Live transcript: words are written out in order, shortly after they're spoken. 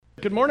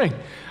Good morning.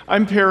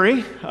 I'm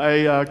Perry.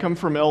 I come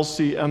from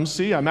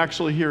LCMC. I'm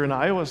actually here in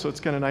Iowa, so it's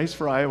kind of nice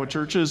for Iowa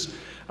churches.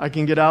 I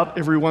can get out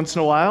every once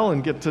in a while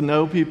and get to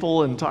know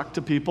people and talk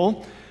to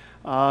people.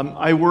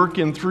 I work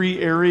in three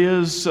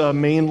areas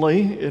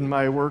mainly in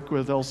my work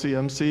with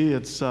LCMC.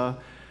 It's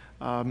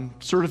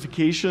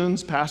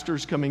certifications,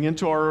 pastors coming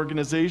into our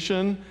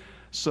organization.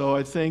 So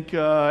I think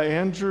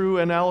Andrew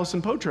and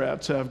Allison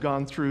Potratz have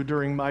gone through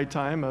during my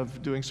time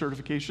of doing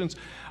certifications.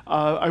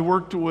 I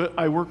work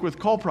with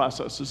call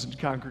processes in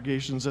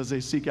congregations as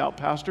they seek out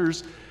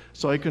pastors.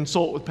 So I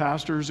consult with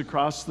pastors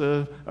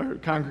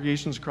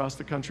congregations across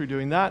the country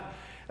doing that.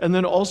 And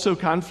then also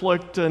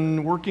conflict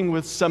and working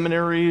with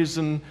seminaries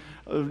and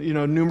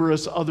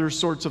numerous other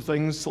sorts of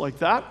things like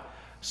that.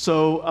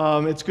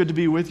 So it's good to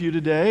be with you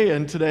today.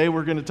 And today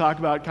we're going to talk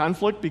about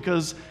conflict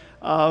because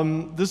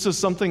this is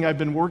something I've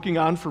been working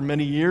on for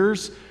many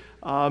years.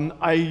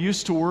 I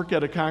used to work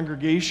at a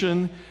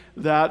congregation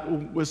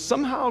that was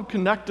somehow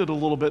connected a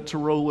little bit to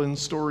Roland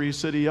Story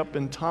City up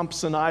in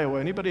Thompson,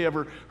 Iowa. Anybody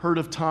ever heard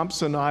of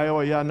Thompson,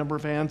 Iowa? Yeah, a number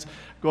of hands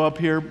go up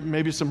here,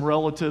 maybe some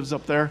relatives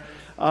up there.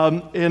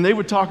 And they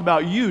would talk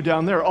about you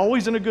down there,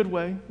 always in a good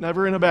way,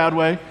 never in a bad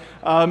way.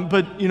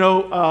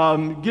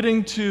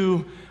 Getting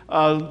to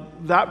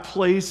that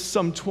place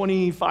some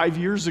 25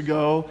 years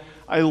ago,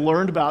 I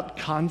learned about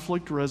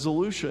conflict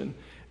resolution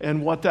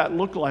and what that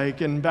looked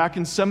like. And back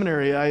in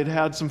seminary, I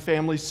had some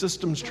family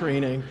systems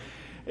training.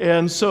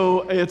 And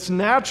so it's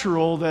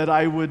natural that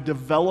I would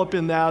develop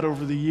in that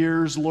over the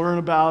years, learn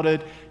about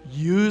it,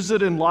 use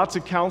it in lots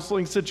of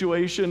counseling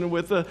situations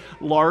with a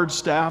large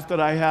staff that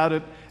I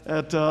had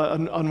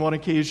on one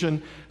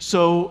occasion.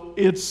 So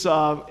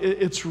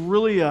it's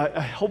really a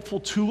helpful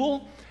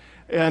tool.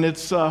 And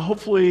it's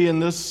hopefully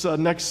in this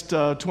next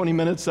 20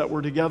 minutes that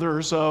we're together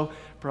or so,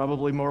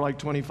 probably more like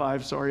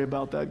 25, sorry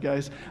about that,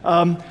 guys.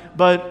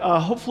 But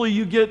hopefully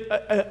you get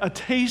a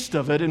taste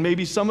of it, and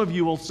maybe some of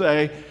you will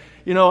say,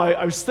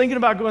 I was thinking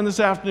about going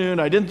this afternoon.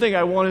 I didn't think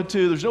I wanted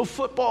to. There's no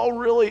football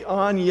really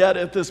on yet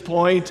at this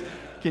point.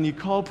 Can you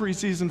call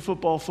preseason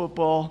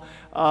football?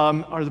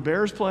 Are the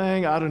Bears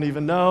playing? I don't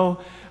even know.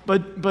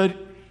 But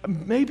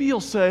maybe you'll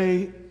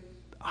say,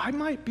 I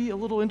might be a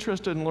little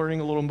interested in learning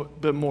a little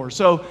bit more.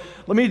 So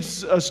let me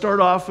start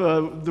off.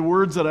 The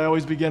words that I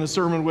always begin a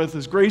sermon with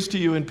is grace to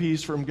you and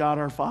peace from God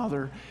our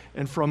Father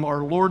and from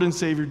our Lord and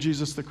Savior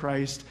Jesus the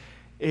Christ.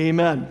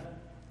 Amen.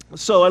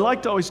 So I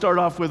like to always start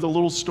off with a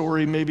little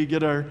story, maybe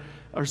get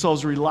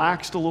ourselves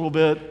relaxed a little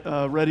bit,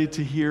 ready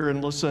to hear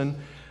and listen.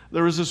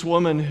 There was this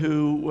woman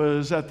who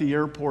was at the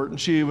airport,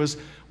 and she was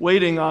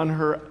waiting on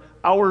her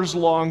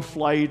hours-long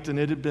flight, and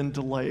it had been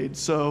delayed.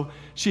 So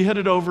she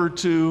headed over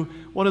to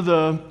one of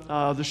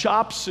the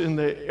shops in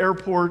the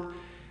airport,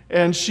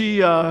 and she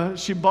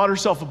bought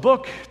herself a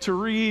book to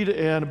read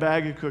and a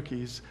bag of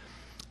cookies.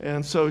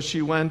 And so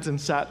she went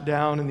and sat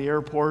down in the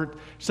airport,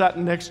 sat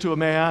next to a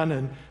man,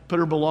 and put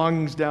her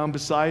belongings down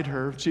beside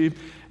her. She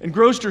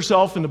engrossed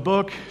herself in the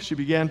book. She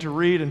began to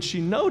read, and she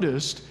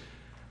noticed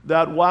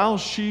that while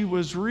she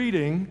was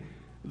reading,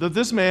 that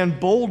this man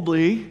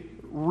boldly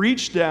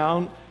reached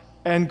down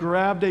and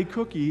grabbed a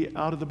cookie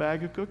out of the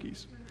bag of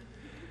cookies.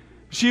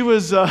 She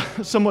was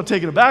somewhat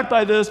taken aback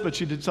by this, but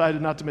she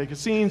decided not to make a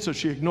scene, so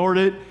she ignored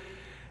it.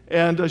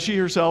 And she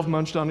herself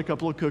munched on a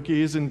couple of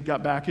cookies and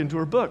got back into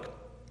her book.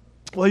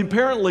 Well, he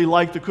apparently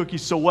liked the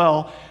cookies so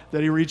well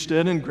that he reached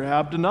in and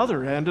grabbed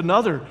another and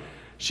another.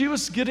 She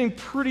was getting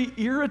pretty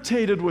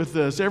irritated with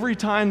this. Every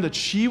time that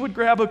she would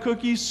grab a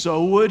cookie,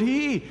 so would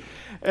he.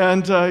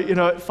 And,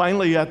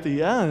 finally at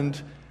the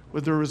end,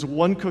 when there was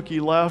one cookie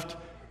left,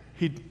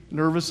 he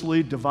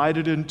nervously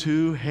divided in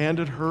two,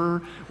 handed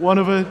her one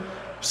of it,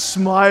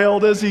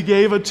 smiled as he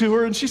gave it to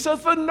her, and she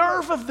says, the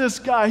nerve of this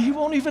guy, he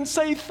won't even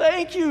say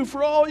thank you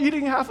for all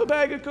eating half a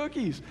bag of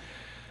cookies.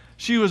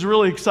 She was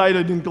really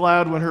excited and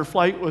glad when her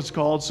flight was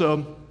called,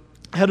 so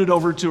headed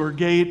over to her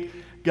gate,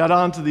 got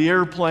onto the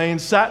airplane,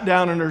 sat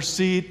down in her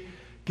seat,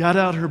 got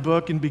out her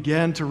book, and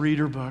began to read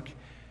her book.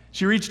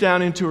 She reached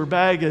down into her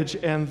baggage,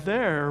 and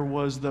there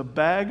was the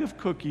bag of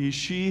cookies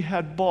she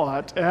had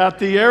bought at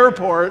the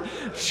airport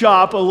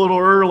shop a little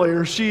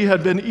earlier. She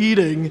had been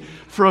eating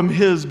from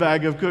his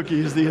bag of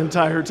cookies the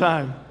entire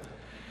time.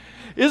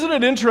 Isn't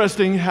it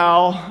interesting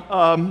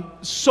how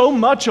so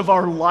much of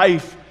our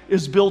life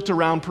is built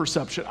around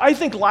perception? I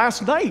think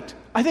last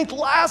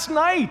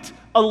night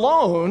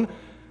alone,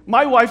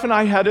 my wife and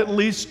I had at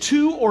least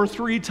 2 or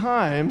 3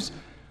 times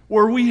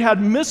where we had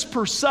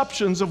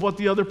misperceptions of what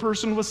the other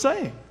person was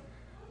saying.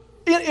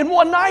 In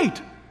one night,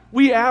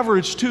 we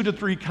averaged 2 to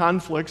 3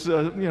 conflicts,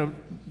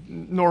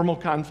 normal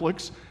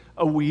conflicts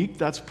a week.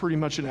 That's pretty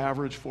much an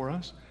average for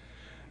us.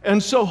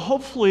 And so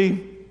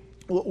hopefully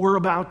what we're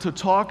about to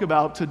talk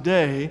about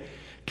today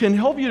can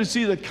help you to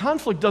see that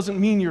conflict doesn't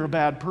mean you're a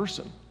bad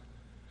person.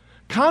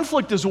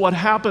 Conflict is what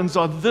happens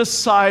on this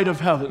side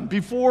of heaven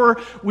before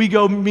we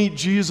go meet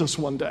Jesus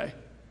one day.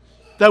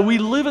 That we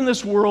live in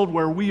this world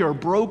where we are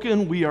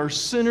broken, we are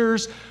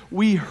sinners,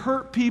 we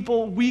hurt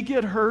people, we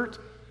get hurt.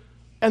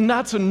 And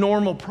that's a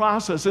normal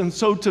process. And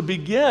so to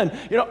begin,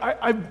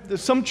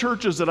 some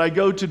churches that I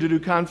go to do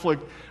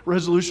conflict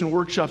resolution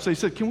workshops, they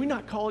said, can we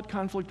not call it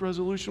conflict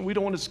resolution? We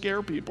don't want to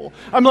scare people.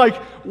 I'm like,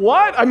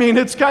 what? I mean,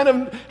 it's kind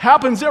of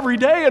happens every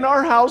day in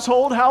our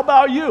household. How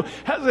about you?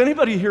 Has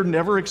anybody here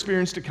never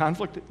experienced a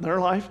conflict in their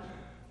life?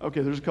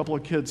 Okay, there's a couple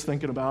of kids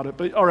thinking about it,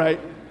 but all right.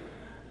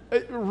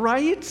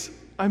 Right?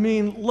 I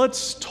mean,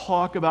 let's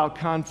talk about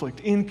conflict.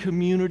 In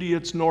community,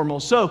 it's normal.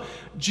 So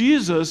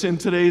Jesus, in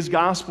today's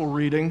gospel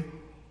reading,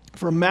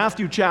 from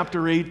Matthew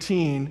chapter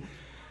 18,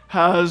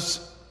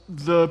 has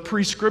the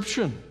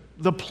prescription,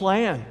 the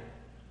plan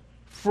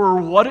for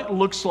what it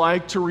looks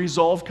like to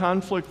resolve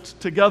conflict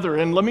together.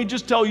 And let me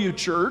just tell you,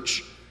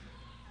 church,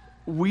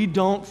 we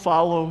don't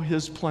follow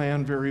his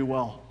plan very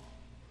well.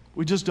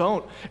 We just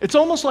don't. It's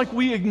almost like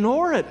we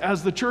ignore it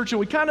as the church, and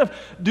we kind of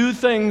do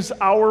things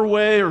our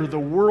way or the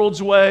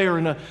world's way or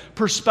in a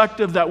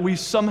perspective that we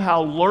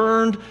somehow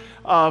learned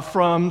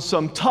from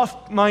some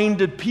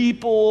tough-minded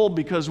people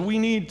because we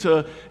need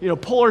to,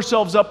 pull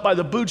ourselves up by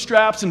the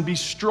bootstraps and be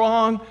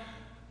strong.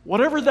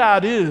 Whatever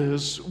that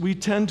is, we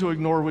tend to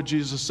ignore what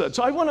Jesus said.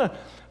 So I want to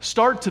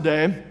start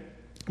today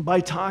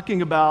by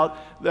talking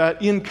about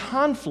that in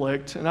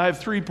conflict, and I have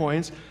 3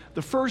 points.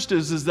 The first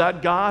is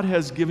that God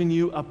has given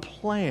you a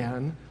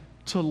plan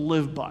to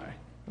live by.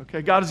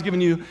 Okay, God has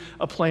given you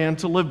a plan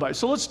to live by.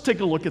 So let's take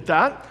a look at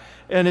that.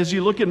 And as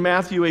you look at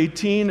Matthew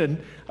 18,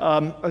 and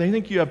I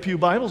think you have Pew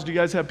Bibles. Do you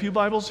guys have Pew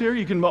Bibles here?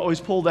 You can always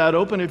pull that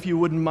open if you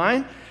wouldn't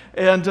mind.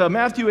 And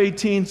Matthew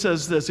 18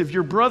 says this: if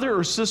your brother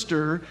or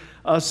sister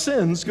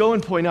sins, go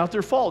and point out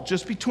their fault,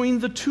 just between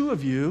the two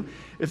of you.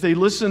 If they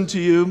listen to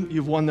you,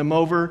 you've won them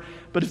over.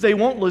 But if they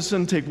won't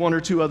listen, take 1 or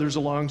 2 others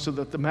along so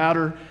that the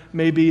matter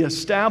may be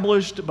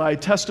established by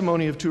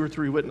testimony of 2 or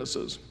 3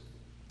 witnesses.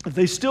 If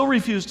they still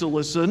refuse to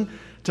listen,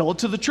 tell it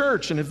to the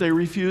church. And if they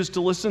refuse to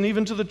listen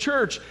even to the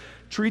church,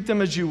 treat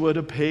them as you would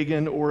a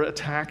pagan or a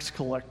tax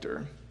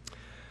collector.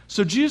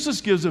 So Jesus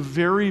gives a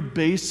very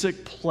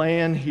basic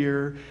plan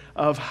here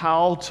of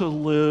how to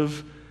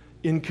live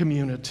in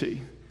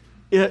community.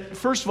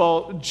 First of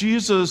all,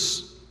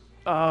 Jesus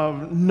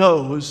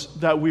knows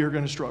that we are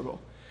going to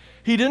struggle.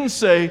 He didn't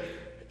say,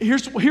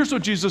 here's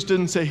what Jesus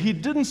didn't say. He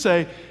didn't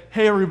say,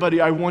 hey,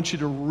 everybody, I want you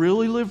to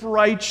really live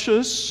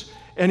righteous,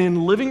 and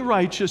in living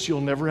righteous,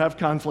 you'll never have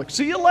conflict.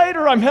 See you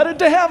later, I'm headed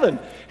to heaven.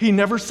 He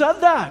never said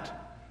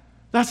that.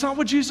 That's not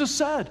what Jesus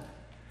said.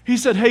 He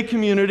said, hey,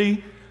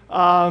 community,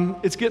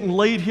 it's getting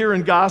late here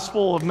in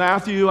Gospel of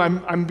Matthew. I'm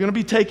going to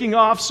be taking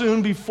off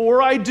soon.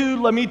 Before I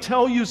do, let me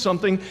tell you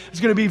something. It's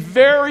going to be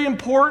very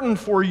important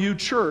for you,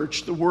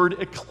 church. The word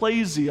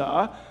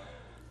ecclesia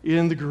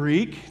in the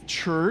Greek,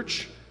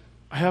 church.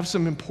 I have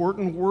some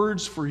important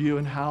words for you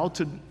and how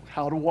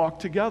to walk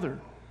together.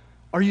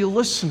 Are you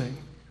listening?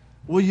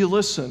 Will you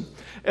listen?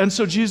 And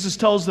so Jesus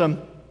tells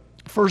them,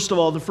 first of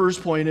all, the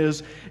first point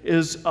is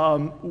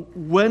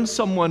when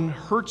someone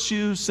hurts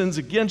you, sins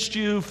against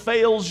you,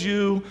 fails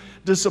you,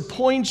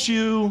 disappoints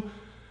you,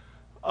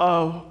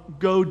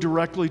 go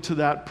directly to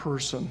that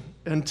person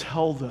and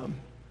tell them.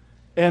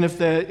 And if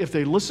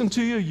they listen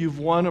to you, you've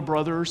won a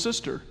brother or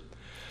sister.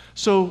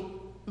 So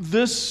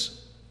this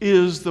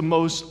is the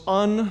most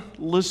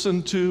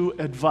unlistened to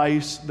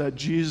advice that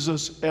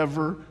Jesus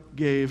ever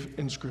gave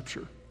in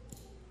Scripture.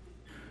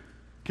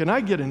 Can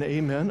I get an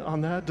amen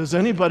on that? Does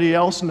anybody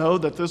else know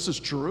that this is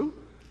true?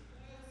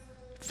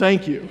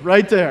 Thank you.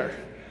 Right there.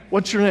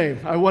 What's your name?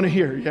 I want to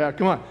hear. Yeah,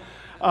 come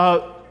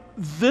on.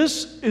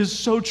 This is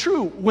so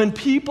true. When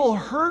people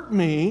hurt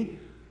me,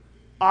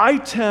 I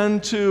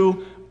tend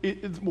to,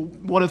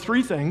 one of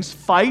 3 things: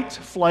 fight,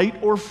 flight,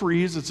 or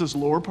freeze. It's this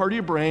lower part of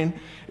your brain.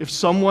 If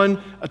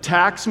someone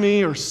attacks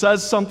me or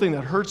says something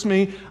that hurts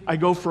me, I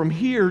go from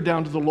here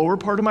down to the lower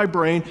part of my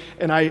brain,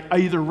 and I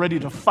either ready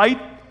to fight,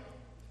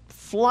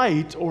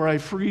 flight, or I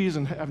freeze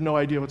and have no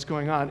idea what's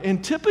going on.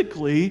 And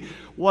typically,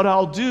 what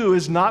I'll do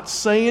is not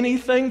say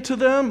anything to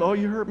them. Oh,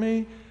 you hurt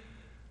me.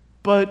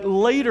 But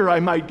later, I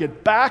might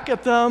get back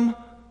at them,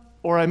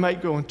 or I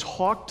might go and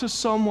talk to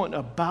someone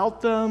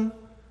about them.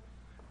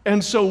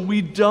 And so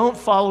we don't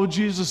follow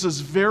Jesus'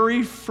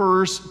 very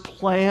first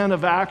plan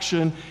of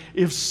action.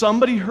 If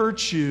somebody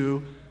hurts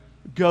you,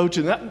 go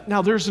to that.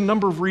 Now, there's a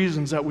number of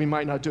reasons that we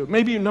might not do it.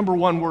 Maybe number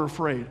 1, we're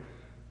afraid.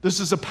 This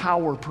is a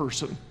power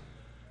person.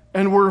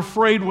 And we're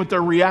afraid what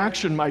their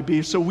reaction might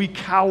be, so we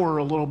cower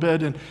a little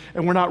bit, and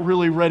we're not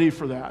really ready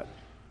for that.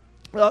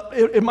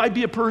 It might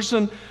be a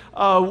person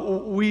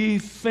we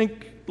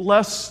think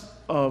less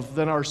of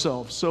than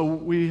ourselves, so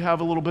we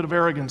have a little bit of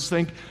arrogance,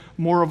 think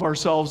more of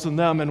ourselves than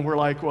them, and we're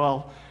like,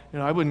 well,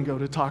 I wouldn't go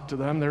to talk to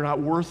them. They're not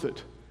worth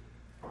it.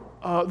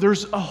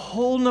 There's a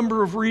whole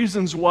number of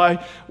reasons why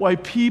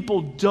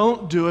people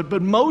don't do it,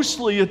 but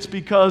mostly it's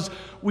because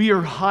we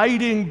are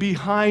hiding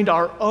behind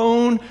our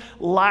own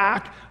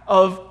lack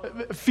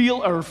of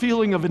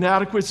feeling of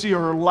inadequacy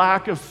or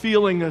lack of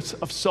feeling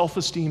of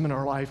self-esteem in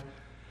our life.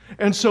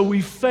 And so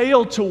we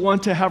fail to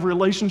want to have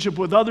relationship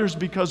with others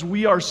because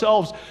we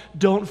ourselves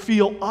don't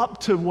feel up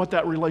to what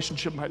that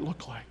relationship might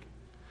look like.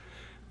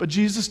 But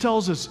Jesus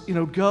tells us,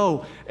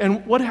 go.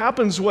 And what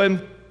happens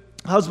when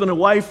husband and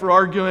wife are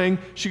arguing?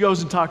 She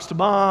goes and talks to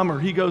mom,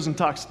 or he goes and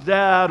talks to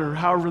dad, or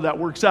however that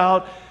works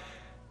out.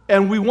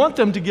 And we want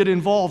them to get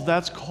involved.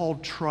 That's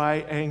called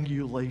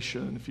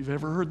triangulation, if you've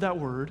ever heard that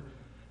word.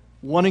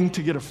 Wanting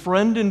to get a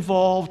friend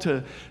involved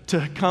to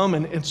come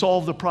and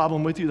solve the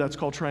problem with you, that's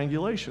called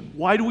triangulation.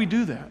 Why do we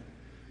do that?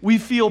 We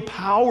feel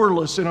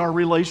powerless in our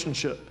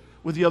relationship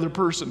with the other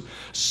person.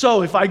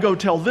 So if I go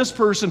tell this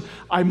person,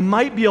 I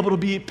might be able to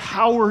be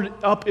powered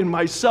up in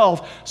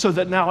myself so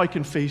that now I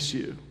can face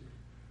you.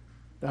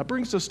 That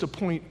brings us to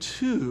point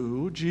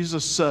 2.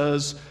 Jesus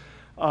says,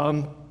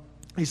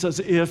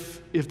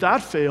 if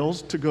that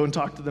fails, to go and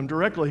talk to them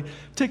directly,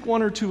 take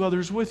 1 or 2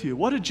 others with you.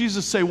 What did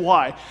Jesus say?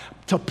 Why?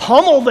 To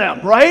pummel them,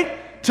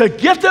 right? To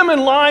get them in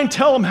line,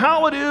 tell them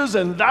how it is,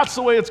 and that's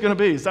the way it's going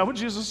to be. Is that what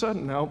Jesus said?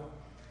 No.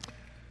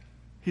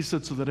 He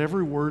said, so that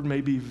every word may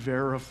be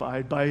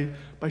verified by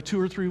 2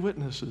 or 3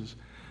 witnesses.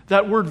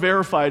 That word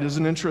verified is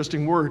an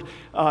interesting word.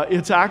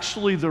 It's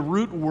actually the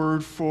root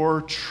word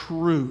for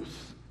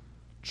truth.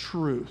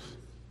 Truth.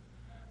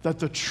 That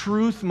the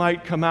truth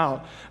might come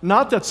out.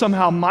 Not that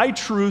somehow my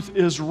truth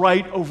is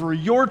right over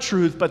your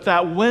truth, but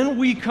that when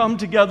we come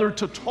together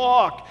to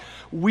talk,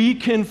 we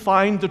can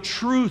find the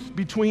truth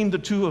between the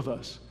two of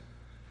us.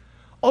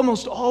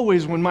 Almost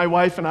always when my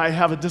wife and I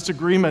have a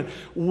disagreement,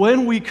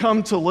 when we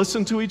come to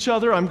listen to each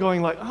other, I'm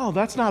going like, oh,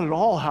 that's not at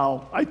all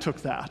how I took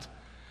that.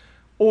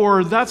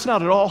 Or that's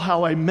not at all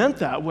how I meant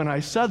that when I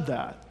said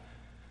that.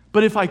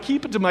 But if I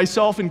keep it to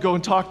myself and go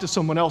and talk to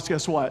someone else,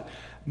 guess what?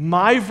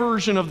 My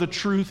version of the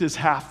truth is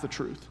half the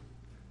truth.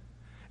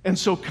 And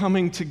so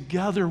coming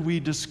together, we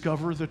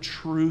discover the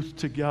truth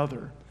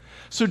together.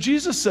 So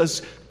Jesus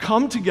says,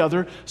 come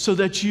together so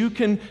that you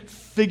can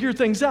figure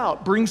things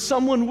out. Bring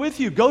someone with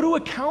you. Go to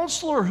a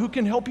counselor who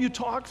can help you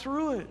talk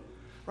through it,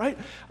 right?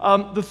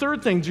 The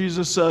third thing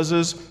Jesus says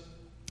is,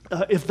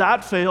 if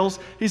that fails,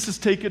 he says,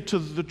 take it to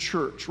the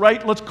church,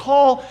 right? Let's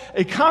call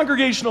a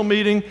congregational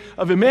meeting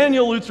of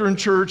Emmanuel Lutheran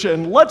Church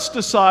and let's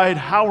decide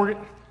how we're...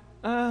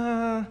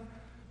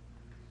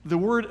 the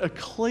word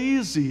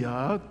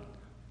ecclesia,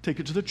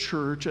 take it to the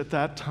church, at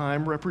that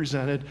time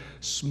represented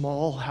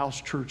small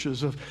house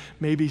churches of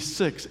maybe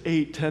 6,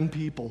 8, 10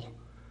 people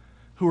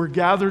who are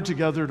gathered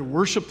together to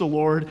worship the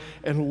Lord,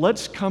 and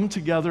let's come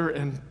together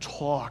and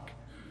talk.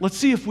 Let's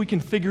see if we can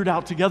figure it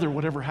out together,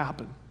 whatever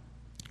happened,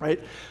 right?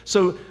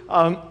 So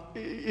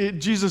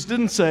Jesus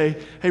didn't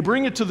say, hey,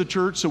 bring it to the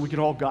church so we can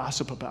all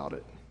gossip about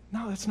it.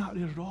 No, that's not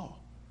it at all.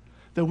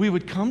 That we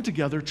would come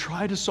together,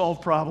 try to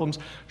solve problems,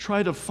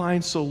 try to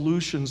find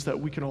solutions that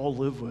we can all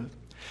live with.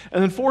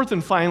 And then fourth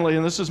and finally,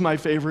 and this is my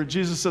favorite,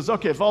 Jesus says,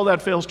 okay, if all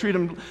that fails, treat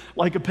him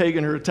like a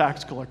pagan or a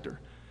tax collector.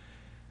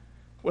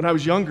 When I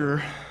was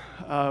younger,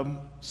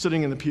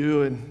 sitting in the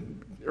pew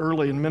and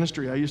early in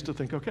ministry, I used to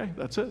think, okay,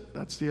 that's it.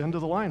 That's the end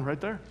of the line right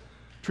there.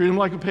 Treat him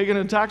like a pagan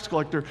and a tax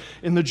collector.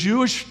 In the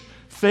Jewish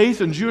faith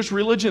and Jewish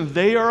religion,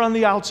 they are on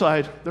the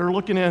outside. They're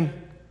looking in.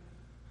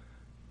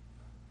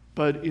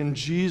 But in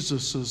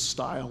Jesus'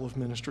 style of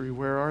ministry,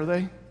 where are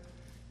they?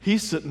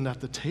 He's sitting at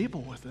the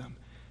table with them.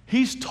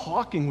 He's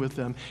talking with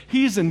them.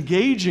 He's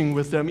engaging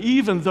with them.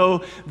 Even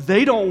though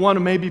they don't want to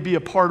maybe be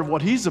a part of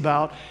what he's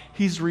about,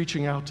 he's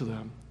reaching out to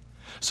them.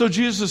 So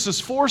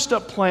Jesus'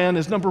 4-step plan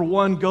is, number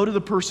 1, go to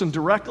the person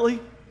directly.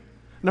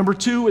 Number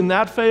 2, when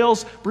that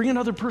fails, bring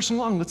another person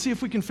along. Let's see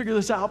if we can figure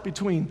this out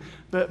between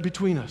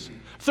us.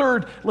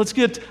 Third, let's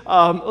get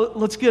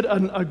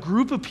a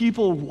group of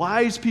people,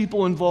 wise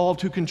people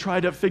involved who can try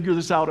to figure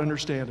this out,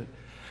 understand it.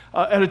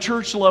 At a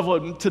church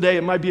level today,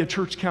 it might be a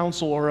church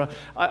council, or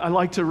I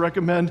like to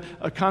recommend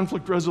a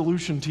conflict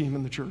resolution team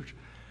in the church.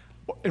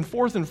 And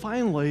fourth and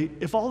finally,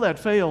 if all that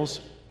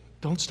fails,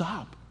 don't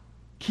stop.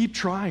 Keep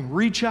trying.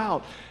 Reach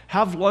out.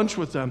 Have lunch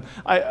with them.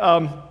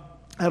 I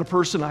had a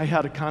person I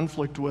had a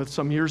conflict with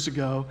some years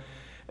ago,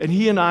 and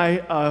he and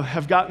I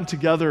have gotten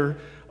together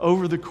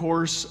over the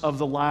course of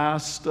the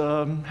last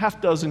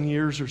half dozen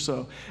years or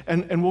so.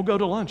 And we'll go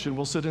to lunch and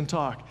we'll sit and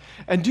talk.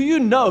 And do you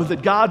know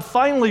that God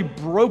finally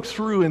broke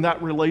through in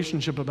that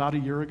relationship about a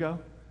year ago?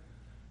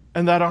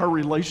 And that our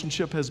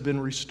relationship has been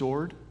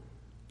restored?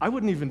 I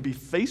wouldn't even be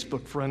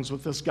Facebook friends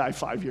with this guy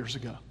 5 years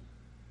ago.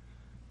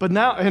 But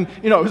now, and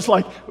it's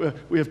like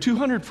we have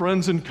 200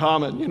 friends in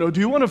common. Do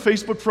you want to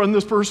Facebook friend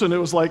this person? It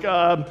was like,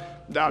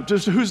 no,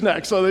 just who's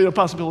next? So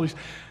possibilities.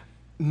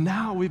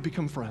 Now we've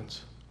become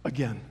friends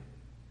again.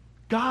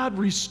 God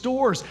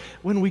restores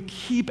when we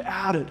keep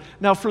at it.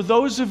 Now, for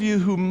those of you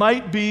who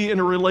might be in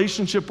a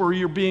relationship where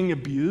you're being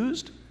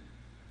abused,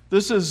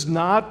 this is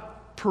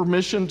not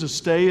permission to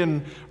stay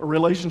in a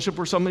relationship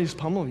where somebody's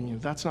pummeling you.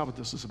 That's not what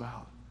this is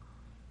about.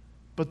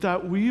 But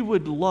that we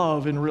would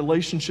love in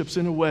relationships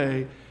in a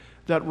way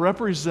that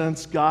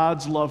represents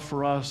God's love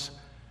for us,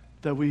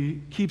 that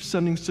we keep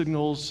sending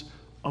signals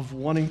of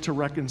wanting to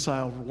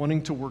reconcile,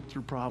 wanting to work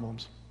through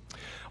problems.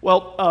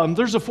 Well,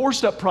 there's a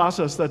 4-step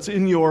process that's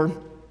in your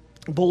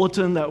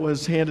bulletin that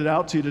was handed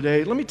out to you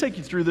today. Let me take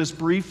you through this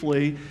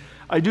briefly.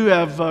 I do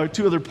have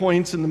two other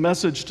points in the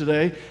message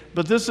today,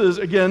 but this is,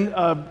 again,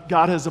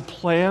 God has a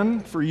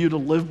plan for you to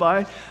live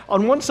by.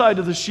 On one side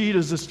of the sheet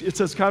is this, it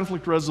says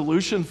conflict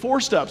resolution,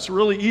 4 steps,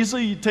 really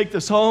easy. You take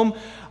this home.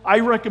 I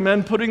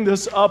recommend putting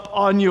this up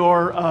on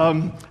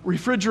your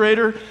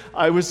refrigerator.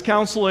 I was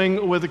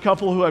counseling with a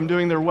couple who I'm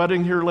doing their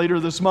wedding here later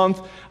this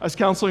month. I was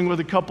counseling with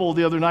a couple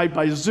the other night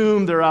by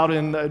Zoom. They're out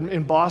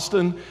in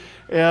Boston.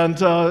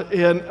 And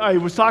I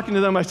was talking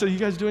to them. I said, "You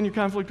guys doing your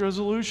conflict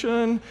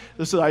resolution?"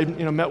 This is, I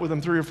met with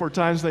them 3 or 4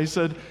 times. They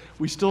said,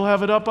 "We still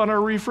have it up on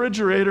our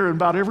refrigerator. And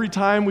about every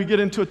time we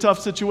get into a tough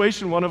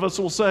situation, one of us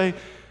will say,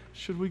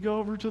 'Should we go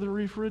over to the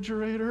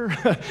refrigerator?'"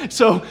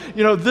 So,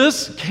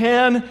 this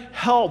can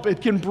help.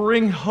 It can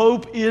bring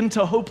hope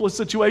into hopeless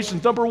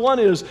situations. Number one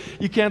is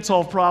you can't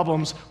solve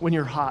problems when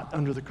you're hot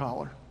under the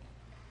collar.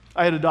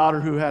 I had a daughter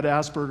who had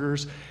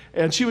Asperger's,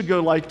 and she would go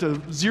like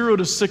to 0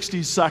 to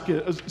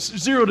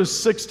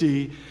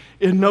 60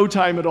 in no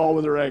time at all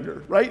with her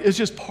anger, right? It's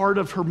just part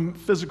of her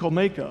physical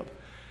makeup.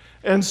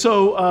 And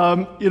so,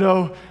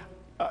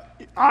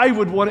 I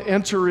would want to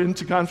enter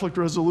into conflict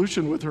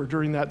resolution with her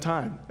during that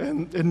time,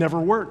 and it never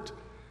worked.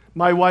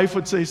 My wife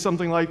would say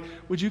something like,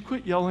 "Would you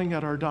quit yelling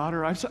at our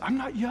daughter?" I said, "I'm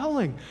not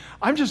yelling.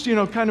 I'm just,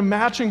 kind of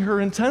matching her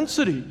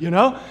intensity,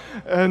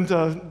 And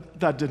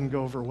that didn't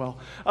go over well.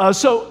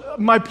 So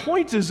my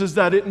point is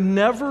that it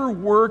never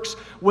works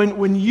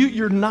when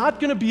you're not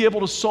going to be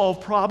able to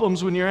solve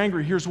problems when you're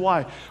angry. Here's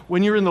why.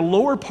 When you're in the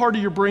lower part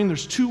of your brain,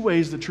 there's 2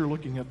 ways that you're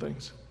looking at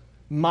things.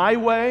 My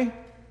way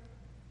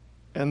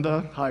and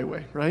the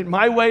highway, right?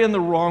 My way and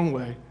the wrong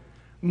way.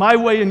 My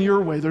way and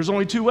your way. There's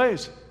only 2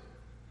 ways.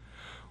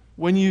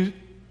 When you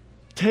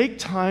take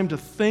time to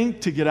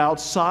think, to get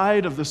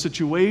outside of the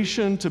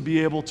situation, to be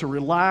able to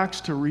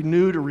relax, to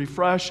renew, to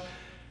refresh,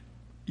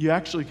 you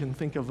actually can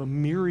think of a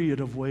myriad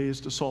of ways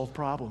to solve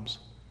problems.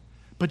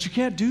 But you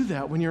can't do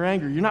that when you're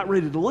angry. You're not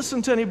ready to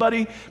listen to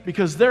anybody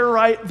because they're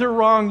right, they're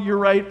wrong, you're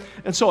right,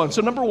 and so on.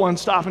 So number 1,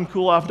 stop and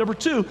cool off. Number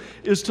 2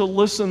 is to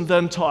listen,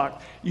 then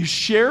talk. You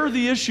share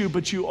the issue,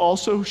 but you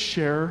also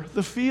share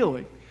the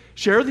feeling.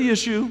 Share the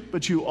issue,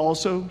 but you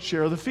also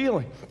share the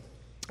feeling.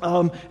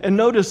 And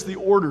notice the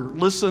order,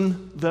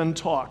 listen, then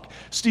talk.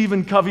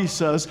 Stephen Covey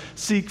says,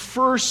 seek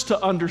first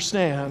to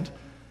understand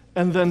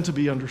and then to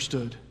be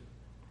understood.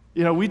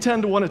 We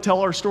tend to want to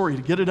tell our story,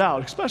 to get it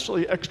out,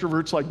 especially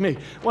extroverts like me.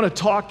 Want to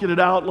talk, get it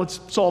out, let's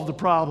solve the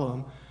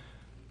problem.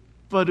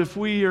 But if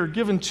we are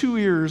given 2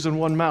 ears and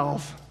 1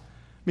 mouth,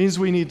 it means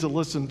we need to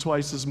listen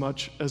twice as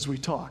much as we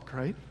talk,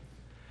 right?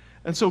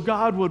 And so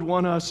God would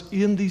want us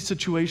in these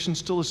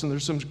situations to listen.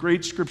 There's some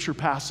great scripture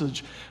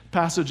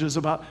passages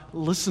about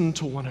listen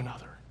to one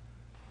another.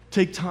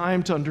 Take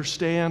time to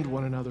understand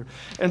one another.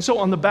 And so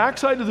on the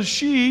backside of the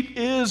sheet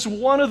is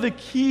one of the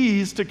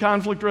keys to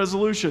conflict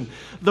resolution,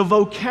 the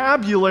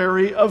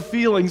vocabulary of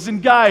feelings.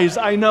 And guys,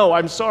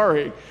 I'm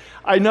sorry.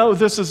 I know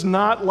this is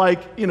not like,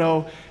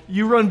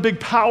 you run big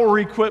power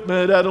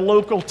equipment at a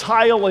local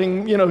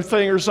tiling,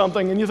 thing or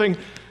something, and you think,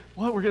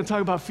 what, we're going to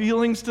talk about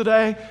feelings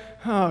today?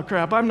 Oh,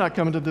 crap, I'm not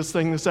coming to this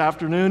thing this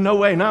afternoon. No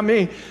way, not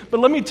me.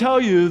 But let me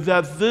tell you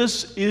that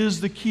this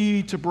is the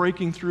key to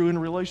breaking through in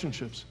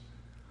relationships.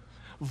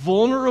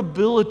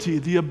 Vulnerability,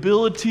 the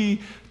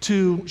ability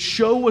to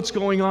show what's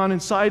going on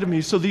inside of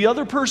me so the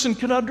other person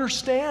can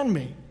understand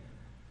me.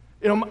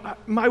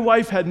 My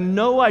wife had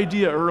no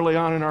idea early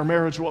on in our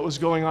marriage what was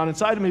going on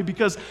inside of me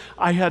because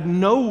I had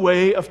no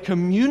way of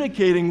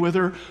communicating with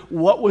her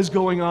what was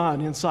going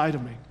on inside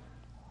of me.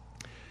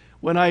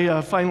 When I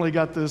finally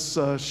got this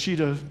sheet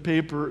of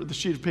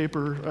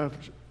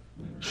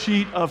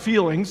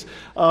feelings,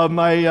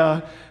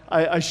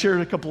 I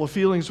shared a couple of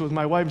feelings with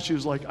my wife, and she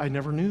was like, "I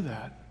never knew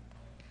that."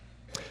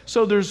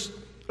 So there's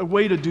a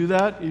way to do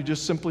that. You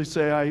just simply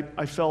say,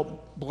 I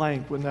felt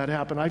blank when that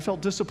happened. I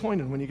felt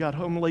disappointed when you got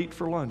home late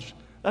for lunch.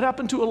 That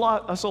happened to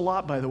us a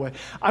lot, by the way.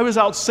 I was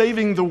out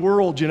saving the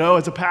world,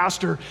 as a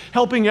pastor,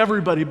 helping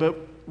everybody, but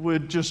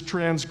would just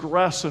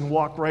transgress and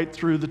walk right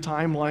through the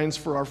timelines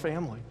for our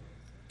family.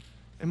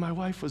 And my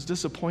wife was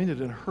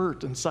disappointed and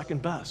hurt and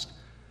second best.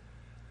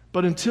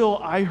 But until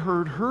I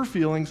heard her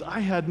feelings, I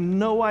had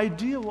no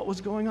idea what was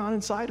going on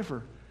inside of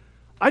her.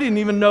 I didn't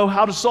even know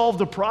how to solve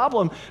the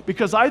problem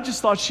because I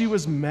just thought she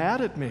was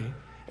mad at me.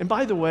 And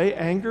by the way,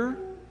 anger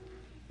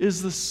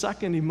is the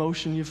second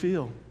emotion you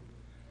feel.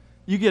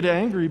 You get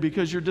angry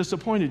because you're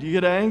disappointed. You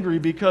get angry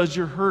because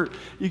you're hurt.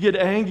 You get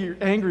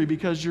angry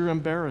because you're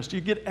embarrassed.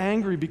 You get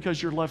angry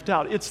because you're left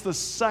out. It's the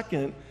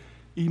second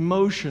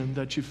emotion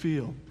that you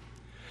feel.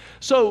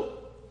 So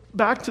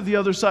back to the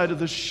other side of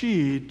the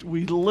sheet,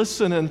 we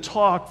listen and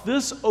talk.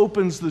 This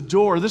opens the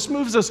door. This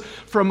moves us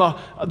from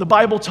the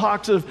Bible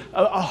talks of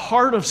a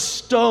heart of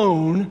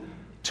stone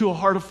to a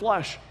heart of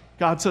flesh.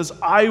 God says,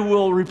 I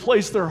will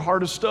replace their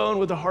heart of stone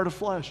with a heart of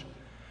flesh.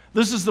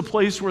 This is the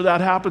place where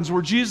that happens,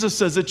 where Jesus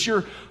says it's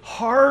your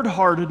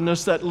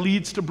hard-heartedness that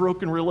leads to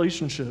broken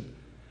relationship.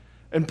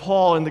 And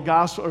Paul in the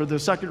gospel, or the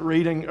second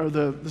reading, or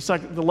the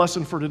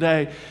lesson for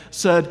today,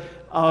 said,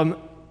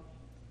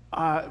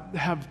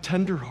 have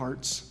tender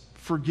hearts,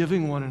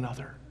 forgiving one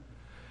another.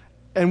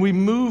 And we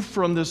move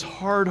from this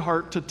hard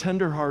heart to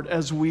tender heart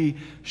as we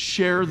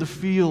share the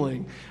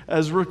feeling.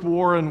 As Rick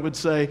Warren would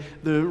say,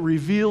 the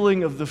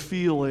revealing of the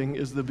feeling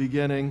is the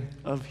beginning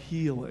of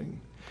healing.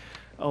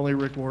 Only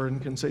Rick Warren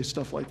can say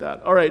stuff like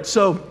that. All right,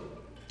 so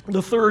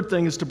the third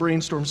thing is to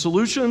brainstorm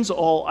solutions.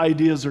 All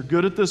ideas are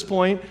good at this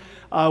point.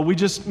 We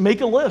just make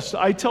a list.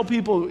 I tell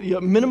people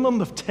a minimum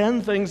of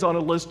 10 things on a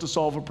list to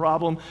solve a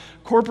problem.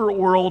 Corporate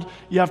world,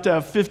 you have to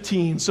have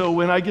 15. So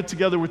when I get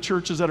together with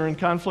churches that are in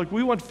conflict,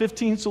 we want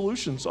 15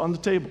 solutions on the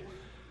table.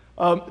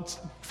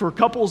 For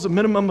couples, a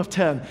minimum of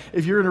 10.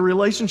 If you're in a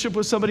relationship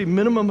with somebody,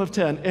 minimum of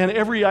 10. And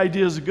every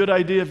idea is a good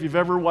idea. If you've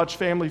ever watched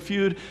Family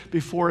Feud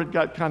before it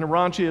got kind of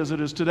raunchy as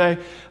it is today,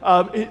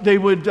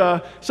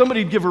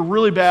 somebody'd give a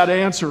really bad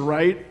answer,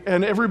 right?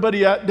 And everybody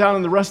down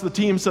in the rest of the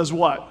team says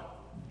what?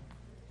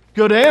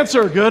 Good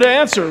answer,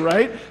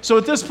 right? So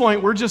at this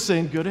point, we're just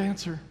saying, good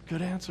answer,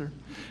 good answer.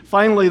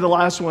 Finally, the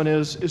last one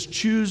is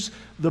choose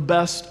the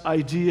best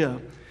idea.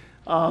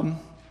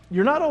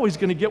 You're not always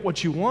going to get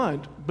what you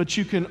want, but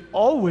you can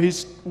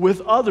always,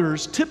 with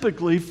others,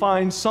 typically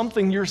find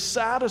something you're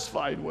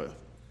satisfied with.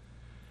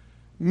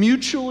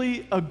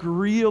 Mutually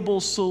agreeable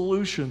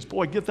solutions.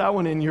 Boy, get that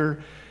one in your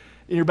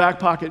back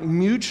pocket.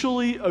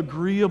 Mutually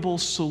agreeable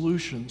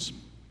solutions.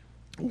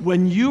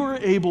 When you are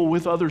able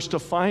with others to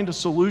find a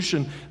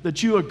solution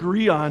that you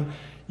agree on,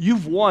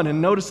 you've won.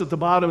 And notice at the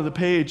bottom of the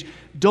page,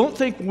 don't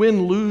think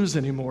win-lose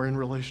anymore in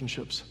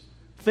relationships.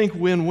 Think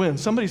win-win.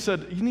 Somebody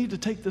said, you need to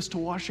take this to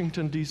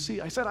Washington, D.C.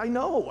 I said, I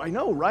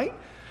know, right?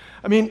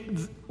 I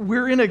mean,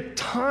 we're in a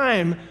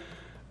time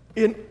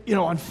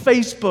on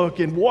Facebook,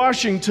 in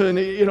Washington,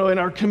 in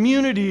our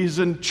communities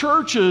and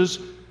churches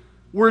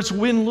where it's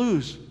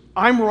win-lose.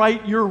 I'm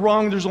right, you're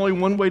wrong, there's only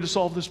one way to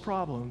solve this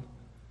problem.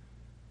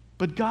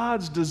 But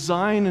God's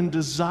design and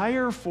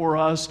desire for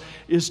us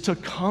is to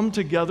come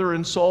together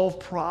and solve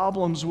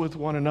problems with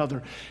one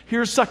another.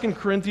 Here's 2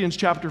 Corinthians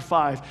chapter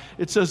 5.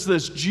 It says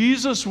this,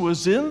 Jesus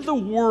was in the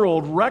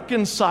world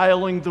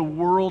reconciling the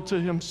world to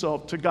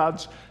himself, to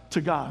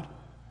God.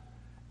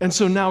 And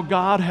so now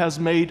God has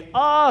made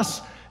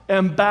us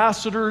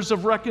ambassadors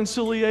of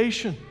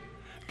reconciliation.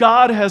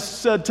 God has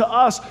said to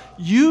us,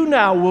 you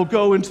now will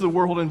go into the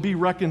world and be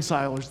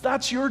reconcilers.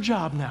 That's your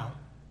job now.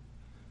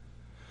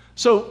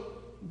 So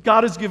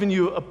God has given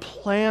you a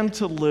plan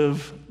to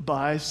live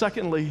by.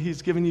 Secondly,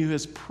 he's given you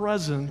his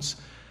presence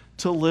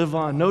to live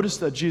on. Notice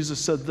that Jesus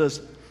said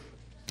this.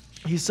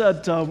 He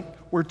said,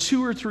 where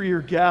 2 or 3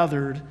 are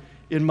gathered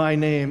in my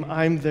name,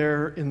 I'm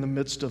there in the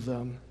midst of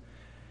them.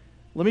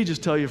 Let me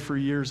just tell you, for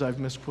years I've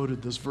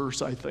misquoted this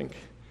verse, I think.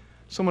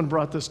 Someone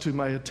brought this to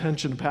my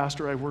attention. A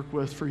pastor I worked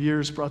with for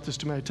years brought this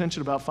to my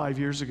attention about 5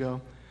 years ago.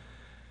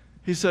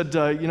 He said,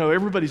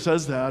 everybody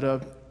says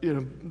that.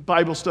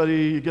 Bible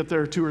study, you get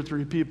there, 2 or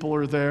 3 people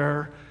are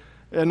there,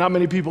 and not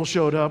many people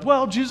showed up.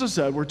 Well, Jesus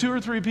said, where 2 or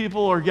 3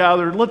 people are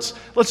gathered, let's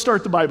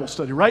start the Bible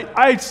study, right?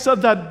 I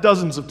said that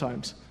dozens of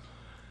times.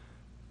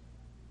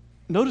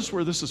 Notice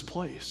where this is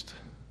placed.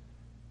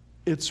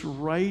 It's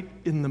right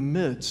in the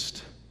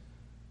midst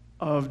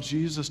of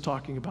Jesus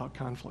talking about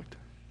conflict.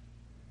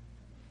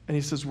 And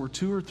he says, where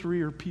 2 or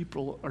 3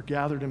 people are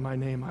gathered in my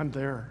name, I'm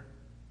there.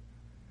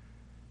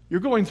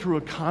 You're going through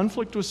a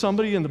conflict with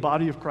somebody in the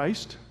body of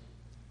Christ,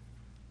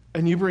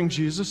 and you bring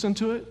Jesus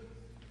into it.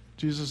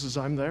 Jesus says,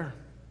 I'm there.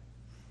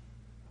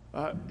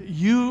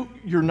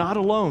 You're not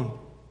alone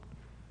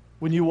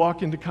when you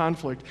walk into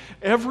conflict.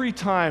 Every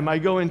time I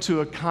go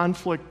into a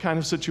conflict kind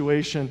of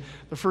situation,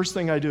 the first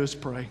thing I do is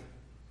pray.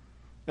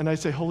 And I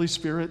say, Holy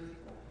Spirit,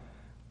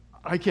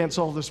 I can't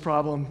solve this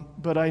problem,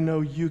 but I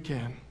know you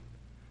can.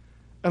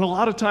 And a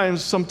lot of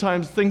times,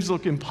 sometimes things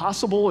look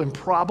impossible,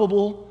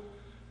 improbable.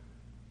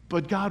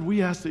 But God,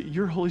 we ask that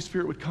your Holy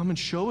Spirit would come and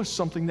show us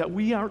something that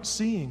we aren't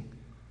seeing.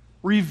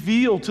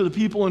 Reveal to the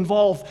people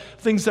involved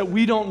things that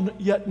we don't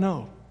yet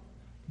know.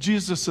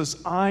 Jesus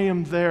says, I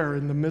am there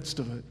in the midst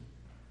of it.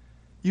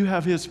 You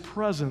have his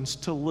presence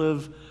to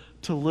live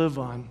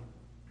on.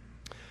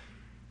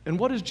 And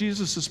what is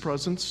Jesus'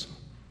 presence?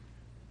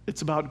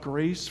 It's about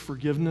grace,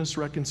 forgiveness,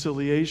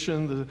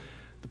 reconciliation,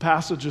 the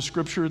passage of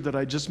Scripture that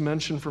I just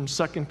mentioned from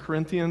 2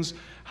 Corinthians.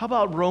 How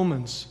about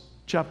Romans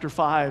chapter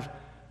 5,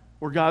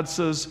 where God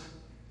says,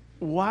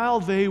 while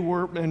they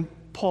were, and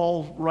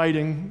Paul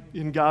writing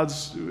in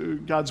God's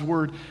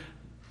word,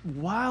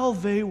 while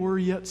they were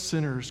yet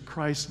sinners,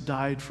 Christ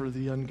died for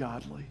the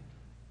ungodly.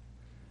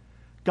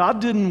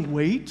 God didn't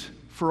wait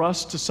for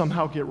us to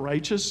somehow get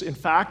righteous. In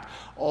fact,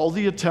 all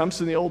the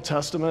attempts in the Old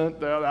Testament,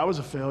 that was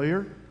a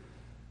failure.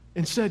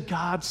 Instead,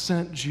 God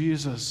sent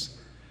Jesus.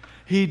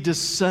 He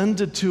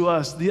descended to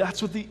us.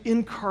 That's what the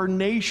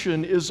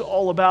incarnation is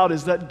all about,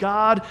 is that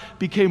God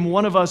became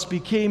one of us,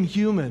 became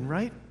human,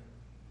 right?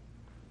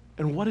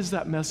 And what is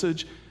that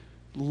message?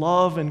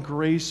 Love and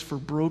grace for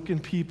broken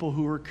people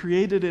who were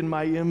created in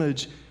my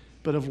image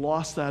but have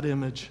lost that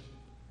image.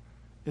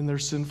 in their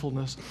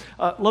sinfulness.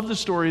 Love the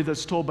story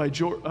that's told by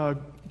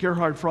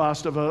Gerhard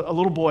Frost of a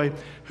little boy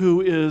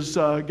who is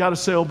got a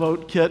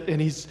sailboat kit and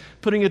he's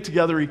putting it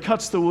together. He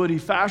cuts the wood, he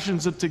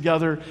fashions it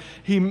together,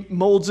 he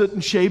molds it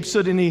and shapes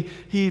it, and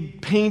he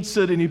paints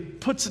it and he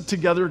puts it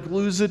together,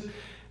 glues it,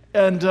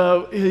 and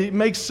he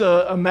makes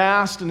a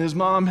mast, and his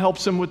mom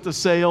helps him with the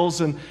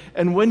sails.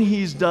 And when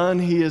he's done,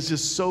 he is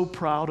just so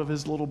proud of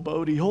his little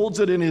boat. He holds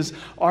it in his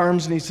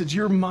arms and he says,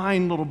 "You're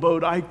mine, little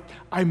boat. I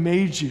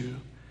made you."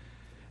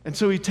 And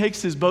so he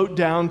takes his boat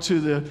down to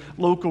the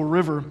local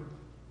river,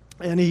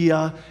 and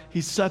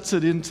he sets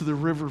it into the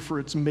river for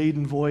its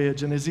maiden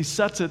voyage. And as he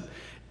sets it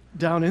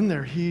down in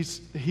there, he's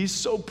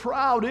so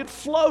proud. It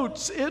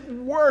floats. It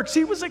works.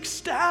 He was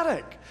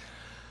ecstatic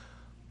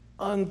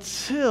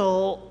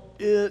until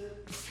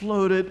it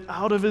floated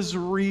out of his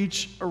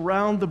reach,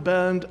 around the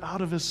bend,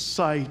 out of his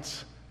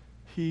sight.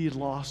 He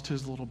lost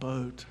his little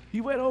boat. He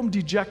went home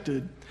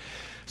dejected.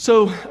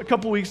 So a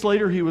couple weeks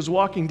later, he was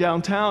walking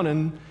downtown,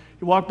 and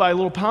he walked by a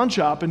little pawn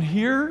shop, and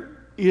here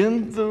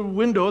in the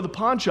window of the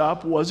pawn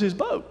shop was his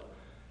boat.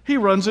 He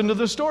runs into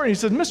the store and he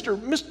says, Mister,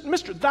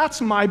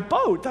 that's my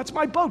boat. That's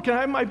my boat. Can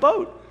I have my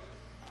boat?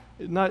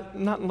 Not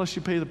unless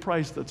you pay the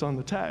price that's on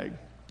the tag.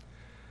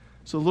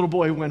 So the little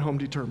boy went home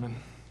determined.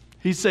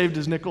 He saved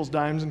his nickels,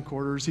 dimes, and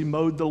quarters. He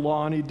mowed the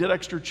lawn. He did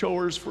extra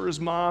chores for his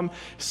mom,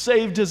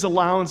 saved his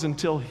allowance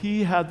until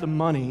he had the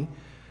money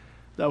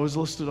that was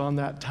listed on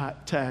that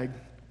tag.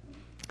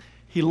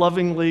 He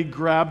lovingly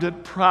grabbed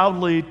it,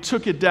 proudly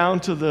took it down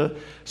to the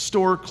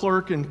store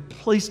clerk and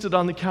placed it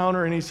on the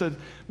counter, and he said,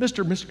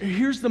 Mister,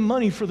 here's the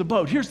money for the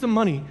boat. Here's the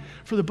money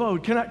for the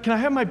boat. Can I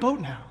have my boat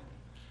now?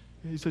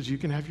 And he says, you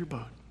can have your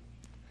boat.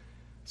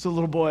 So the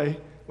little boy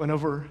went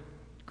over,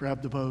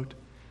 grabbed the boat,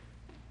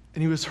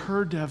 and he was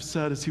heard to have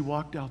said as he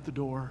walked out the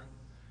door,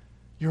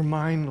 "You're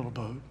mine, little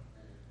boat,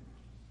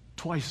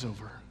 twice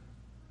over.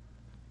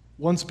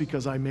 Once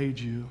because I made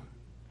you,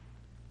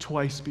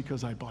 twice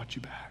because I bought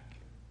you back."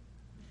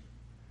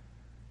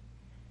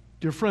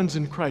 Dear friends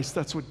in Christ,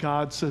 that's what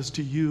God says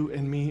to you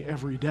and me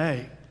every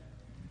day.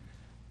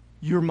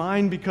 You're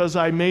mine because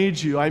I made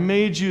you. I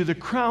made you the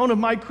crown of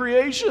my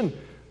creation,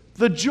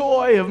 the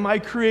joy of my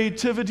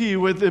creativity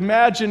with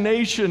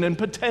imagination and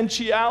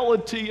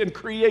potentiality and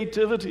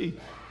creativity.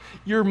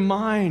 You're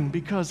mine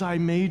because I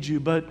made you,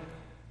 but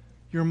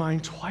you're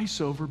mine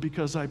twice over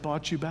because I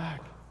bought you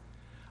back.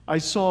 I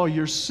saw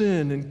your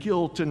sin and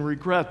guilt and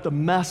regret, the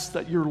mess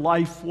that your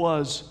life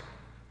was,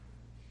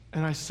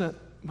 and I sent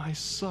my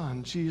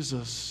son,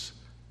 Jesus,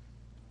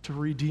 to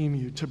redeem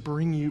you, to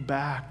bring you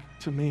back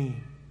to me.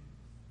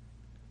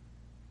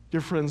 Dear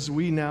friends,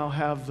 we now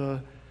have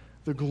the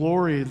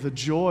glory, the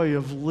joy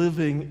of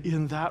living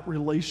in that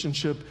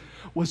relationship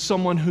with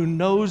someone who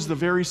knows the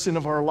very sin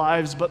of our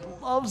lives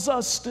but loves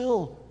us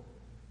still.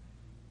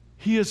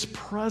 He is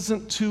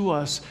present to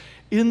us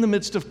in the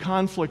midst of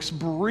conflicts,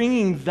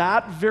 bringing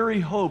that very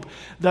hope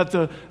that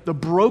the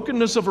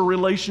brokenness of a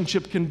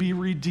relationship can be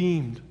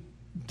redeemed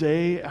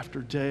day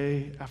after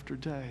day after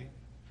day.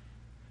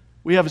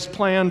 We have his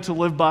plan to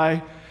live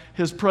by,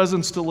 his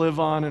presence to live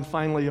on, and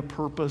finally a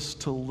purpose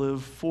to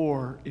live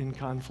for in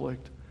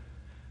conflict.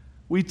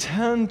 We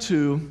tend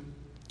to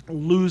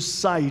lose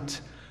sight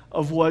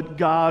of what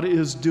God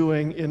is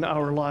doing in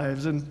our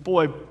lives. And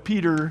boy,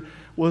 Peter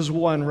was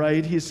one,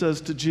 right? He says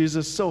to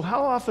Jesus, "So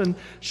how often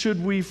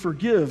should we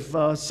forgive?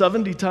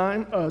 7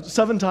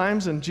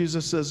 times?" And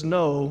Jesus says,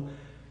 "No,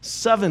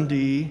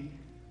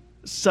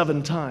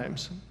 77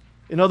 times."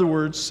 In other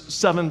words,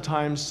 7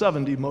 times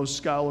 70, most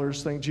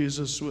scholars think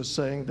Jesus was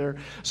saying there.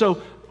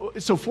 So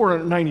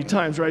 490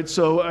 times, right?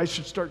 So I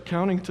should start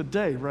counting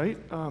today, right?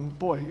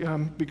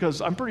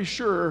 Because I'm pretty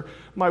sure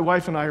my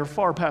wife and I are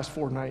far past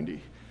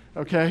 490,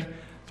 okay?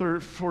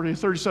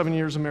 37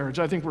 years of marriage.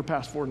 I think we're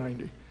past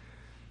 490.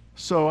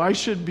 So I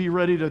should be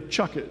ready to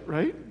chuck it,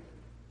 right?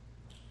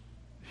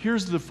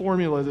 Here's the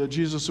formula that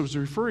Jesus was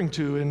referring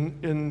to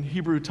in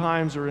Hebrew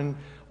times or in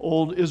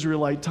old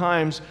Israelite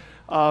times.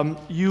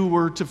 You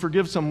were to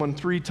forgive someone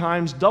 3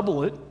 times,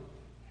 double it,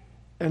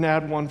 and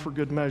add 1 for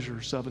good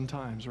measure, 7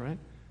 times, right?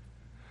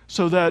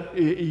 So that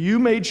you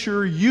made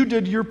sure you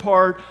did your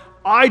part,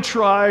 I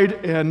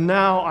tried, and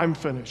now I'm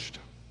finished.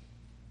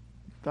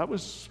 That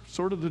was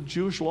sort of the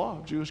Jewish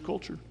law, Jewish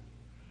culture.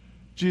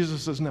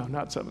 Jesus says, no,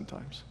 not 7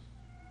 times.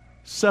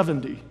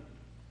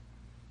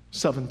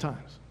 77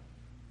 times.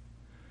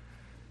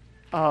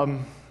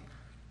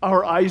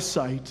 Our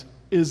eyesight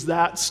is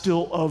that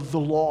still of the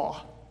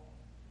law.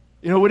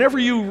 You know, whenever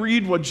you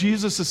read what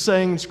Jesus is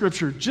saying in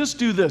Scripture, just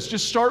do this.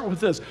 Just start with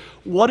this.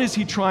 What is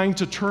he trying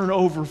to turn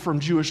over from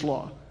Jewish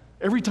law?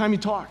 Every time he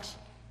talks.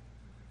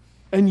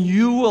 And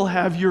you will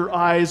have your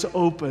eyes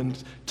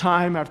opened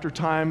time after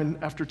time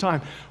and after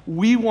time.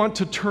 We want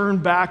to turn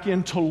back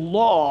into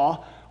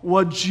law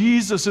what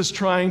Jesus is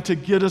trying to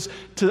get us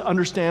to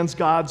understand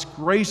God's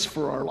grace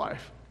for our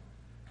life.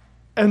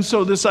 And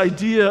so this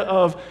idea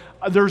of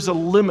there's a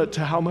limit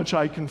to how much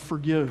I can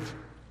forgive.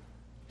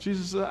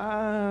 Jesus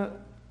says,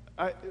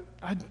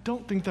 I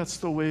don't think that's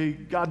the way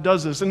God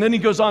does this. And then he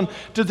goes on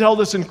to tell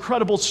this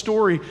incredible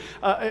story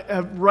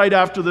right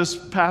after this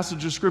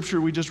passage of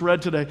Scripture we just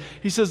read today.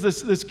 He says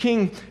this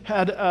king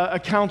had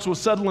accounts,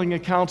 was settling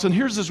accounts, and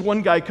here's this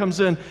one guy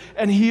comes in,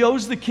 and he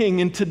owes the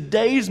king in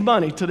today's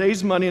money,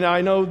 now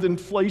I know the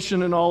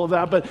inflation and all of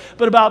that,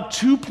 but about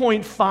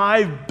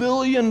 $2.5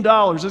 billion.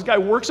 This guy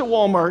works at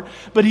Walmart,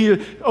 but he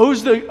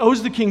owes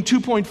the king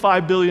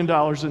 $2.5 billion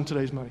in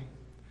today's money.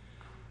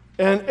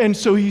 And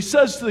so he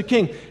says to the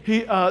king,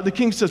 the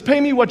king says, pay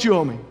me what you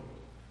owe me.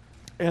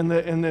 And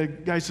the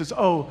guy says,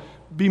 oh,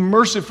 be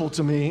merciful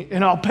to me,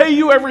 and I'll pay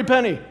you every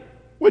penny.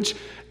 Which,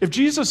 if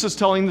Jesus is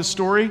telling the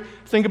story,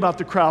 think about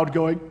the crowd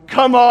going,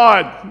 come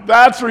on,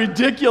 that's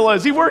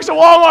ridiculous. He works at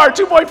Walmart,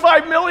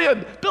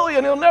 $2.5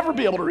 billion, he'll never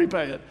be able to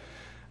repay it.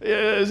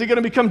 Is he going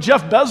to become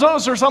Jeff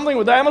Bezos or something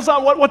with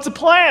Amazon? What's the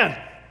plan?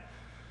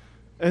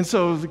 And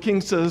so the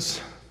king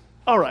says,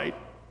 all right,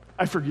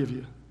 I forgive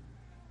you.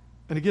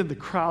 And again, the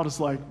crowd is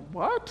like,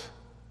 what?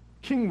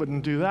 King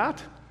wouldn't do that.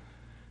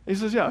 He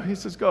says, yeah. He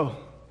says, go.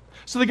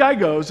 So the guy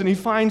goes and he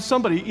finds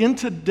somebody in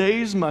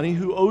today's money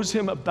who owes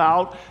him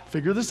about,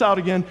 figure this out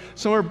again,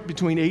 somewhere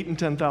between $8,000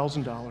 and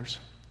 $10,000.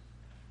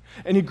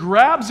 And he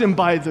grabs him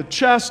by the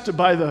chest,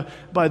 by the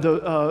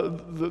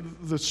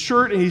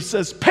shirt, and he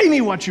says, pay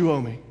me what you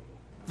owe me.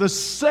 The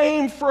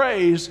same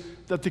phrase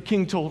that the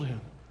king told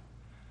him.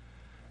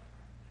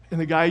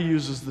 And the guy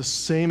uses the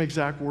same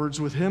exact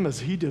words with him as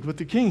he did with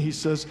the king. He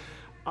says,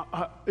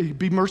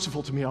 be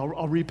merciful to me,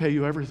 I'll repay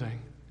you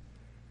everything.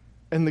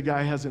 And the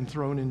guy has him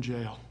thrown in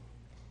jail.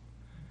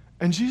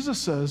 And Jesus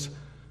says,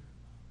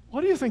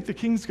 what do you think the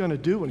king's going to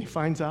do when he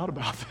finds out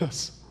about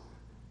this?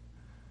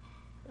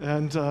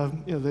 And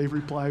they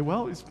reply,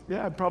 well, he's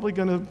probably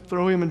going to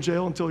throw him in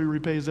jail until he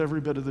repays every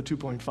bit of the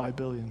 $2.5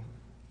 billion.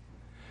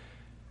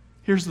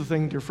 Here's the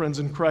thing, dear friends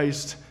in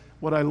Christ.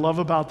 What I love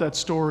about that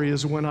story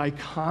is when I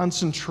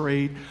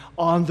concentrate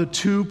on the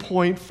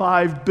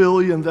 $2.5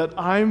 billion that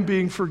I'm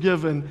being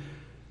forgiven,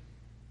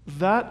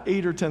 that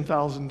 $8,000 or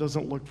 $10,000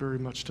 doesn't look very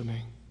much to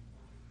me.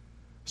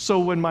 So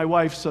when my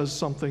wife says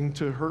something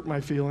to hurt my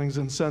feelings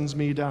and sends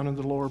me down in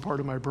the lower part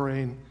of my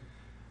brain,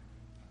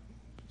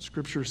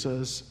 Scripture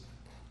says,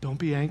 don't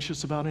be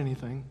anxious about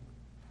anything.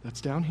 That's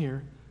down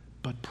here,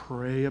 but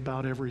pray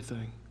about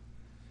everything.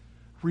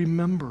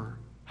 Remember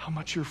how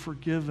much you're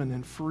forgiven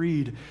and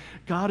freed.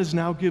 God has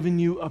now given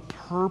you a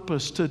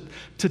purpose to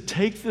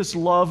take this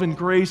love and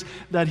grace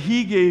that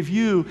He gave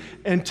you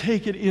and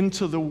take it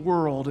into the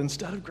world.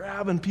 Instead of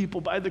grabbing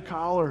people by the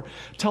collar,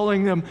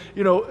 telling them,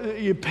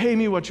 you pay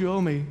me what you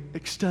owe me,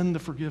 extend the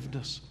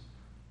forgiveness.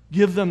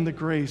 Give them the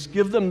grace.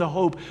 Give them the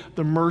hope,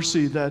 the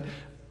mercy that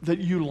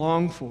you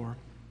long for.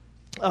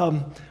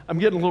 I'm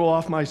getting a little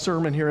off my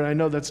sermon here, and I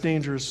know that's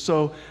dangerous.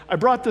 So I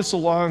brought this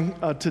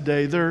along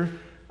today.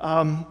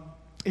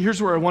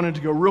 Here's where I wanted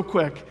to go real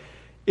quick.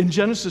 In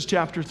Genesis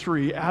chapter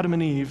 3, Adam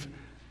and Eve,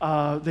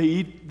 they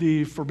eat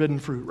the forbidden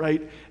fruit,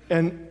 right?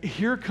 And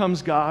here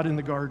comes God in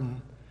the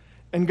garden.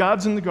 And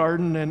God's in the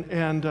garden,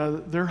 and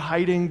they're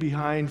hiding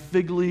behind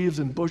fig leaves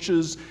and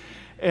bushes.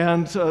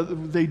 And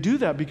they do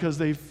that because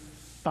they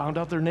found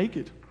out they're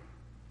naked.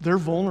 They're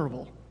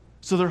vulnerable.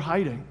 So they're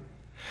hiding.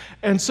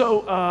 And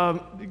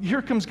so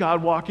here comes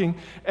God walking.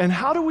 And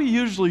how do we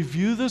usually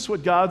view this,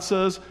 what God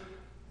says?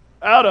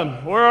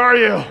 Adam, where are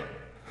you?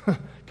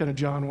 Kind of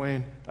John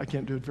Wayne. I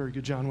can't do it very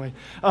good, John Wayne.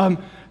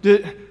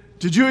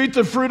 Did you eat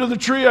the fruit of the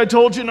tree I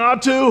told you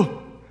not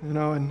to? And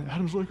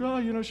Adam's like,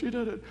 oh, she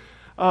did it.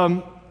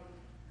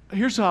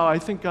 Here's how I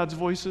think God's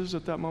voice is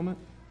at that moment.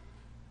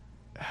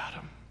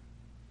 Adam,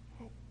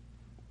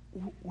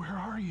 where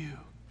are you?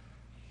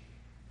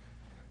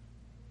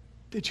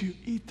 Did you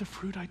eat the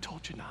fruit I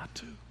told you not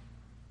to?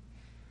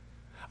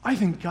 I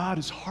think God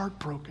is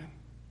heartbroken.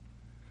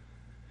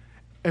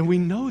 And we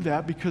know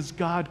that because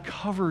God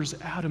covers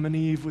Adam and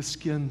Eve with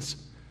skins.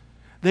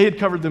 They had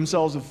covered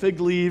themselves with fig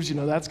leaves.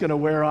 That's going to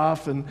wear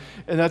off and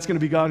that's going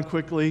to be gone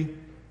quickly.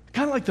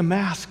 Kind of like the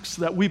masks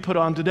that we put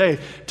on today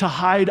to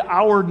hide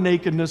our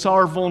nakedness,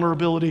 our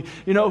vulnerability.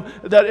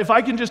 That if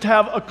I can just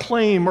have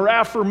acclaim or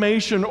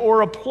affirmation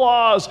or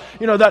applause,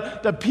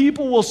 that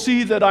people will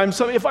see that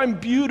if I'm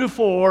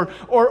beautiful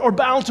or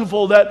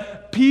bountiful,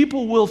 that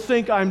people will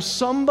think I'm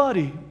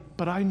somebody,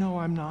 but I know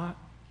I'm not.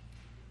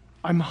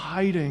 I'm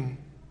hiding.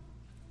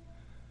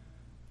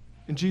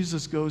 And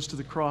Jesus goes to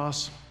the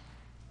cross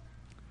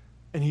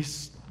and He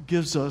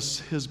gives us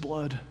His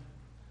blood.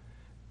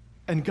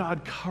 And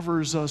God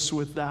covers us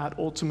with that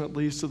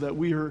ultimately so that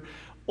we are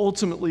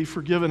ultimately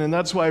forgiven. And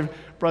that's why I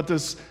brought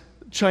this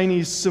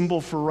Chinese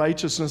symbol for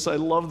righteousness. I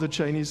love the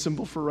Chinese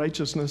symbol for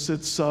righteousness.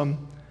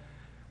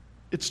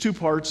 It's two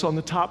parts. On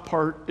the top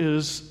part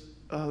is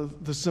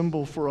the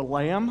symbol for a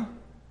lamb,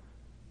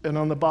 and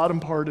on the bottom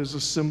part is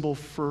a symbol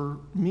for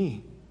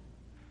me.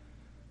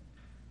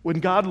 When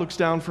God looks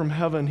down from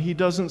heaven, He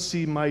doesn't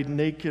see my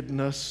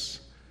nakedness.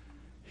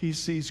 He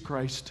sees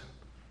Christ.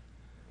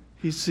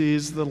 He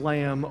sees the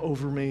Lamb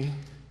over me.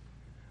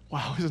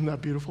 Wow, isn't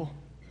that beautiful?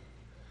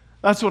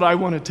 That's what I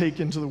want to take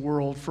into the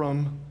world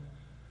from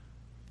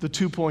the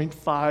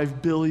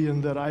 2.5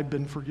 billion that I've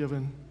been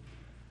forgiven.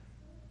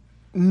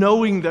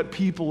 Knowing that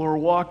people are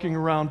walking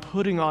around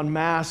putting on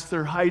masks,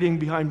 they're hiding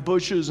behind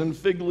bushes and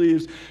fig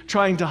leaves,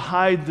 trying to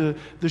hide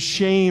the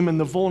shame and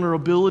the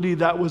vulnerability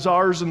that was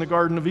ours in the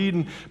Garden of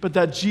Eden, but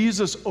that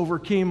Jesus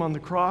overcame on the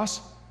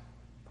cross,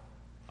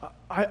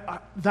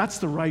 that's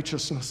the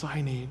righteousness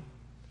I need.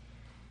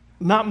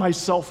 Not my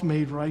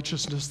self-made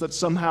righteousness that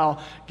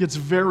somehow gets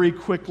very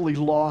quickly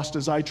lost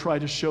as I try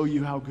to show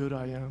you how good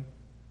I am.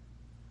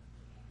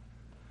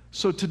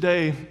 So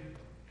today,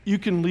 you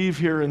can leave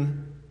here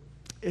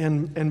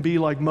and be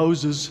like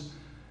Moses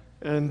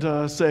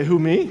and say, who,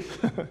 me?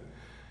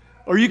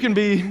 Or you can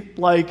be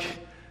like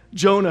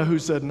Jonah, who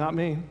said, not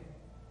me.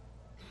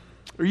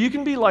 Or you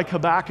can be like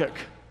Habakkuk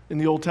in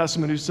the Old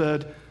Testament, who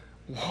said,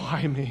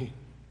 why me?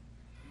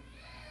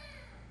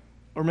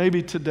 Or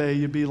maybe today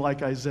you'd be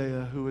like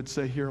Isaiah, who would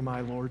say, here, my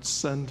Lord,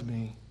 send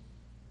me.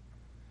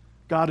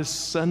 God is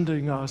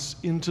sending us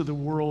into the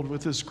world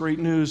with this great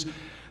news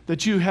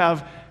that you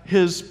have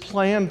His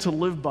plan to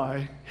live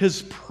by,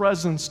 His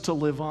presence to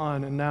live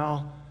on, and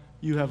now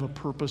you have a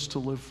purpose to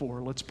live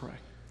for. Let's pray.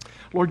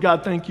 Lord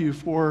God, thank you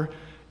for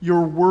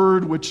your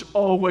word, which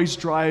always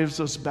drives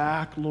us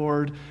back,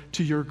 Lord,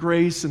 to your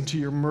grace and to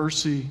your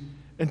mercy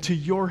and to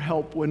your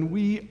help when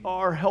we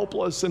are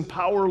helpless and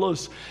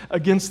powerless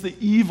against the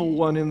evil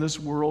one in this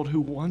world who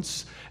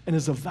wants and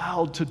is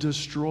avowed to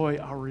destroy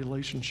our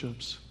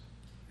relationships.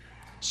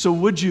 So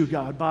would you,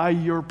 God, by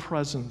your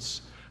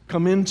presence,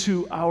 come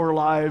into our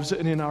lives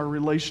and in our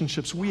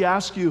relationships. We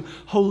ask you,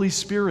 Holy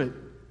Spirit,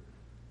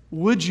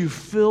 would you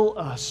fill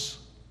us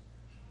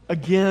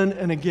again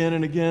and again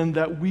and again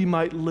that we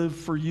might live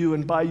for you,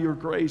 and by your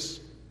grace,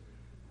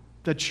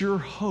 that your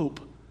hope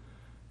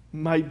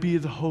might be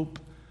the hope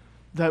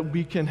that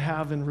we can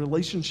have in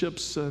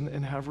relationships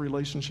and have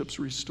relationships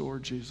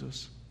restored,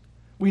 Jesus.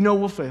 We know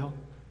we'll fail,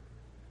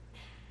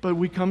 but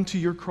we come to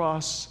your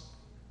cross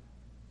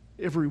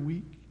every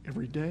week,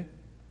 every day,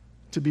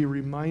 to be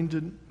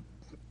reminded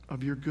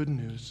of your good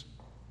news,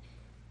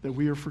 that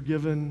we are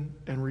forgiven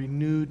and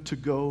renewed to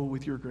go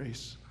with your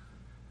grace.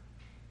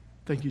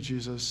 Thank you,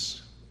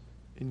 Jesus.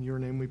 In your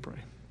name we pray.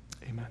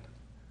 Amen.